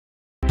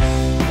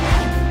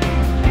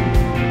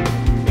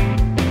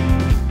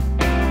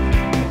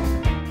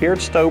Here at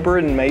STOBER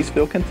in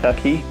Maysville,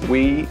 Kentucky,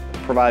 we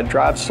provide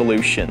drive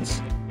solutions.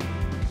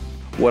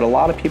 What a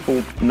lot of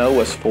people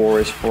know us for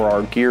is for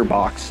our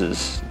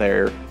gearboxes.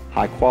 They're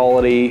high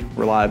quality,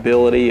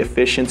 reliability,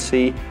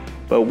 efficiency,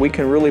 but we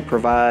can really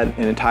provide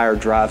an entire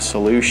drive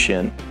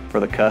solution for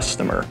the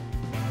customer.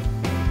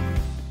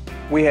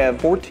 We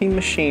have 14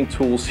 machine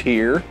tools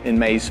here in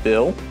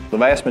Maysville. The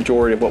vast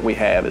majority of what we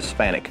have is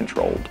FANUC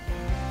controlled.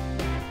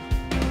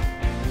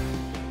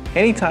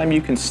 Anytime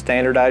you can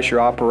standardize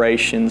your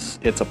operations,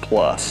 it's a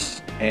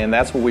plus. And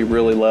that's what we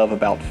really love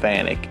about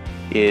FANUC,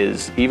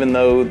 is even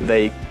though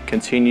they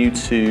continue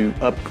to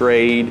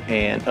upgrade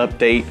and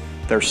update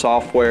their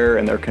software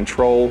and their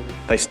control,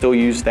 they still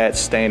use that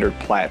standard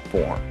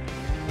platform.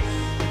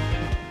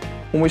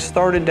 When we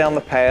started down the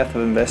path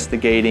of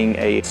investigating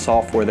a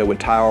software that would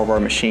tie all of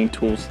our machine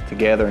tools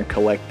together and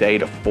collect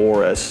data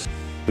for us,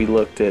 we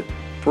looked at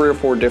 3 or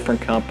 4 different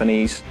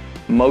companies.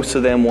 Most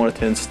of them wanted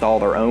to install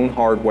their own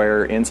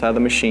hardware inside the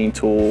machine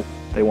tool.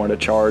 They wanted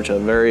to charge a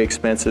very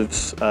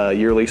expensive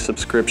yearly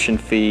subscription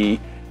fee,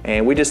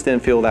 and we just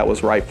didn't feel that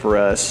was right for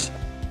us.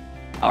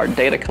 Our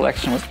data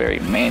collection was very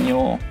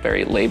manual,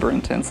 very labor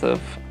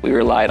intensive. We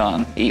relied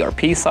on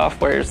ERP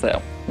softwares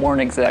that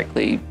weren't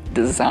exactly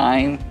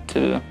designed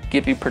to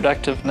give you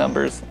productive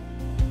numbers.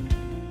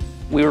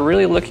 We were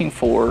really looking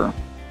for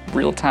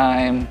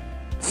real-time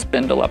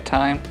spindle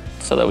uptime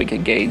so that we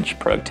could gauge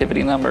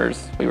productivity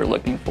numbers. We were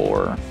looking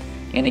for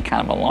any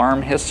kind of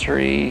alarm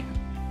history,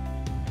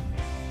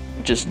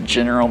 just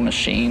general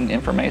machine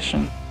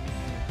information.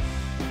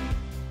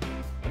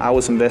 I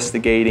was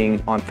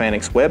investigating on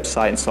FANUC's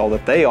website and saw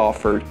that they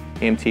offered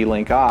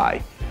MT-Link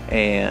I.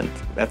 And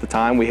at the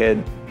time we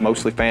had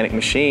mostly FANUC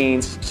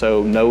machines,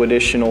 so no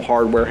additional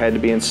hardware had to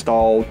be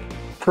installed.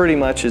 Pretty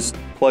much as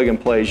plug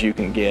and play as you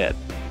can get.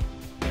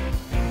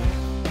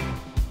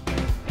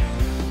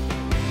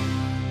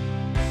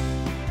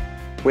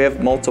 We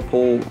have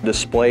multiple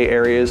display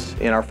areas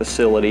in our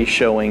facility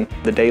showing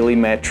the daily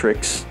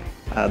metrics,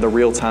 the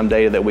real-time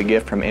data that we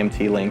get from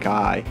MT-Link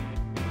I.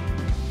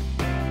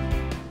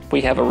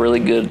 We have a really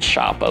good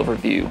shop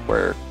overview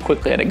where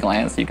quickly at a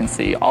glance you can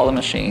see all the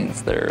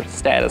machines, their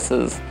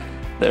statuses,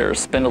 their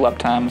spindle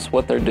uptimes,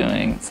 what they're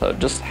doing. So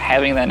just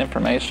having that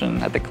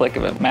information at the click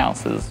of a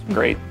mouse is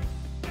great.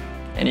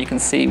 And you can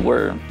see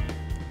where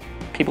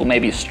people may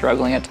be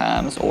struggling at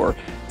times, or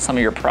some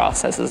of your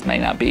processes may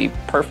not be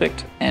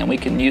perfect, and we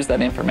can use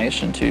that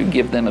information to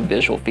give them a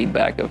visual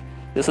feedback of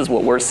this is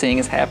what we're seeing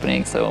is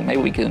happening, so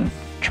maybe we can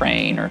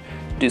train or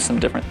do some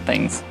different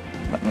things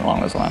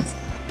along those lines.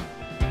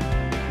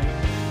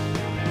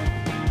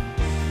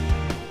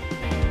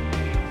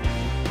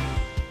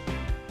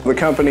 The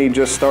company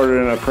just started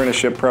an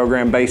apprenticeship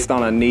program based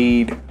on a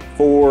need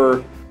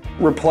for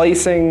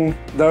replacing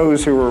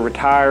those who were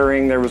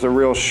retiring. There was a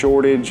real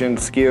shortage in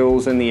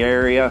skills in the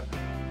area.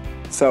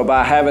 So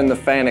by having the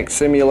FANUC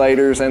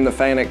simulators and the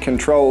FANUC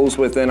controls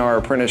within our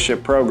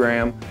apprenticeship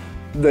program,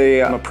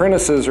 the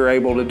apprentices are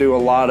able to do a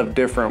lot of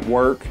different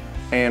work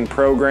and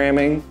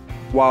programming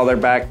while they're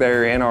back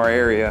there in our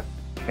area,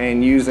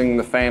 and using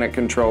the FANUC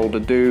control to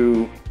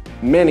do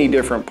many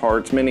different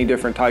parts, many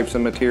different types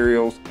of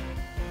materials,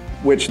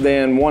 which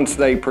then once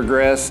they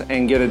progress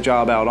and get a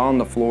job out on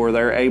the floor,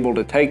 they're able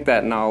to take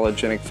that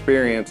knowledge and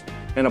experience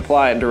and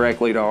apply it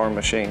directly to our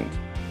machines.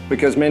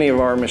 Because many of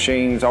our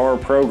machines are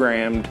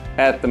programmed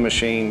at the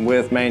machine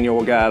with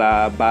manual guide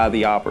eye by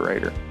the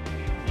operator.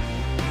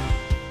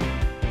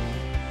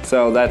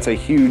 So that's a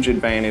huge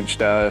advantage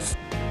to us.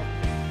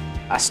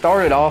 I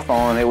started off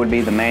on, it would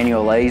be the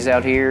manual lathes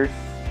out here.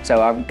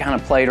 So I kind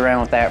of played around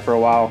with that for a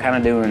while, kind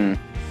of doing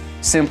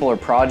simpler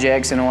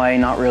projects in a way,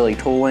 not really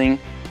tooling,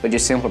 but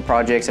just simpler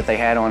projects that they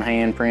had on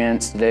hand,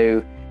 prints to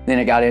do. Then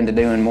it got into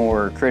doing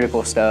more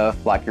critical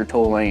stuff like your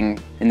tooling,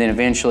 and then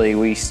eventually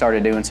we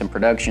started doing some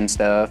production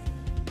stuff.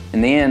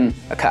 And then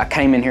I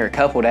came in here a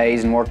couple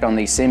days and worked on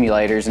these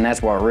simulators, and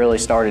that's where I really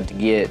started to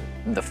get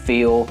the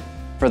feel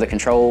for the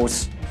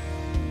controls.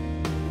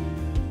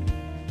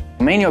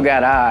 Manual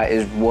guide eye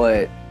is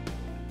what,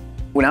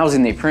 when I was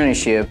in the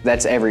apprenticeship,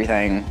 that's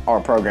everything. Our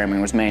programming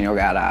was manual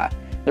guide eye.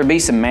 There'd be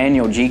some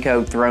manual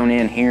G-code thrown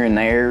in here and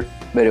there,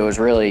 but it was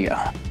really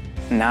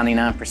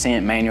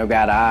 99% manual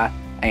guide eye,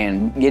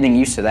 and getting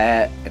used to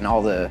that and all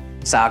the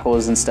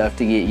cycles and stuff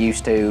to get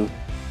used to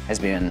has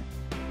been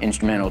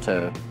instrumental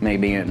to me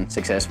being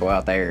successful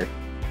out there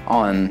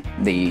on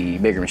the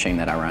bigger machine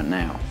that I run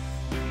now.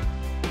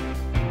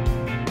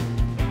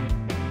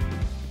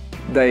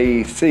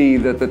 They see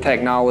that the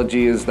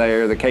technology is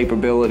there, the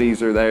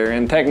capabilities are there,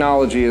 and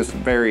technology is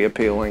very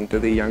appealing to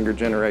the younger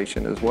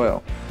generation as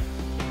well.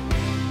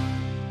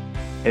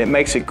 And it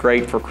makes it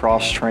great for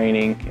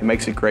cross-training. It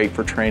makes it great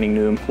for training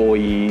new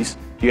employees.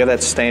 You have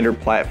that standard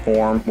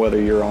platform, whether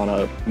you're on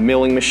a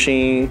milling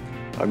machine,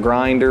 a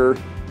grinder,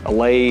 a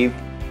lathe,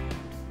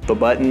 the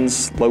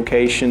buttons,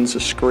 locations, the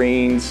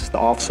screens, the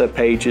offset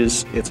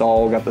pages, it's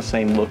all got the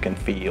same look and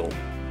feel.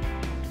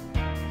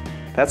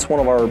 That's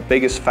one of our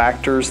biggest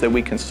factors that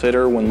we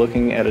consider when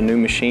looking at a new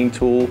machine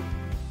tool.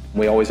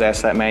 We always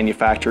ask that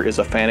manufacturer, is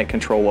a FANUC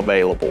control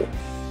available?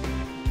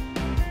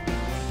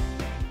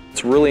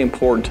 it's really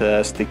important to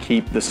us to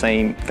keep the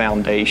same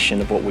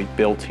foundation of what we've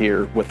built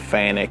here with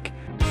FANUC.